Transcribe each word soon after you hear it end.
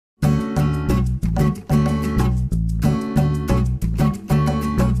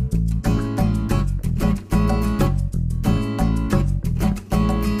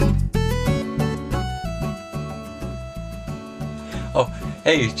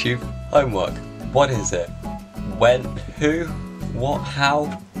Hey YouTube, homework. What is it? When? Who? What? How?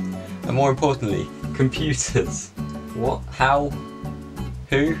 And more importantly, computers. What? How?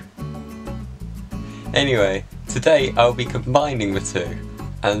 Who? Anyway, today I'll be combining the two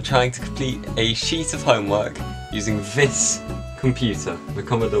and trying to complete a sheet of homework using this computer, the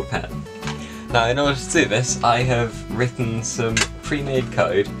Commodore PET. Now in order to do this, I have written some pre-made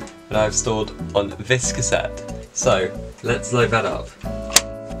code that I've stored on this cassette. So, let's load that up.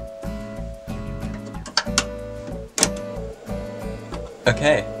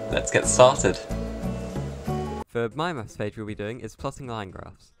 Okay, let's get started. For my maths page we'll be doing is plotting line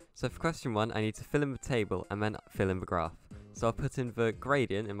graphs. So for question 1 I need to fill in the table and then fill in the graph. So I'll put in the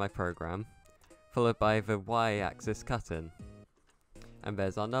gradient in my program, followed by the y-axis cut in. And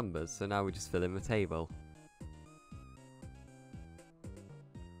there's our numbers, so now we just fill in the table.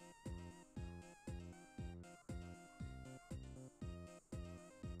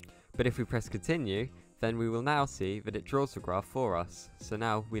 But if we press continue, then we will now see that it draws the graph for us, so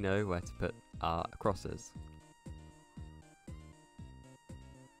now we know where to put our crosses.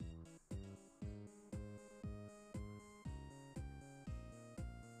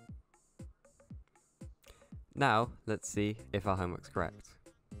 Now, let's see if our homework's correct.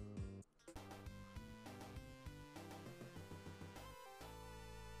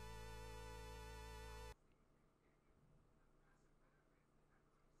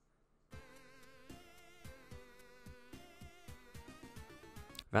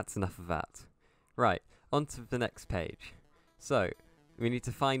 That's enough of that. Right, on to the next page. So, we need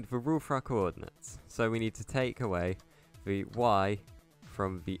to find the rule for our coordinates. So we need to take away the y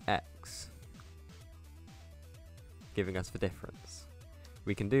from the x, giving us the difference.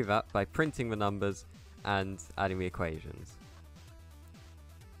 We can do that by printing the numbers and adding the equations.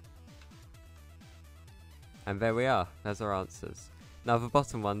 And there we are, there's our answers. Now the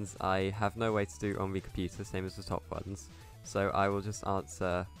bottom ones I have no way to do on the computer, same as the top ones. So I will just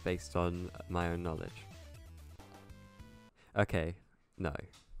answer based on my own knowledge. Okay, no.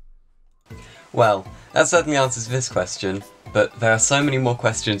 Well, that certainly answers this question, but there are so many more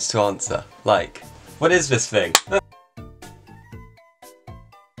questions to answer. Like, what is this thing?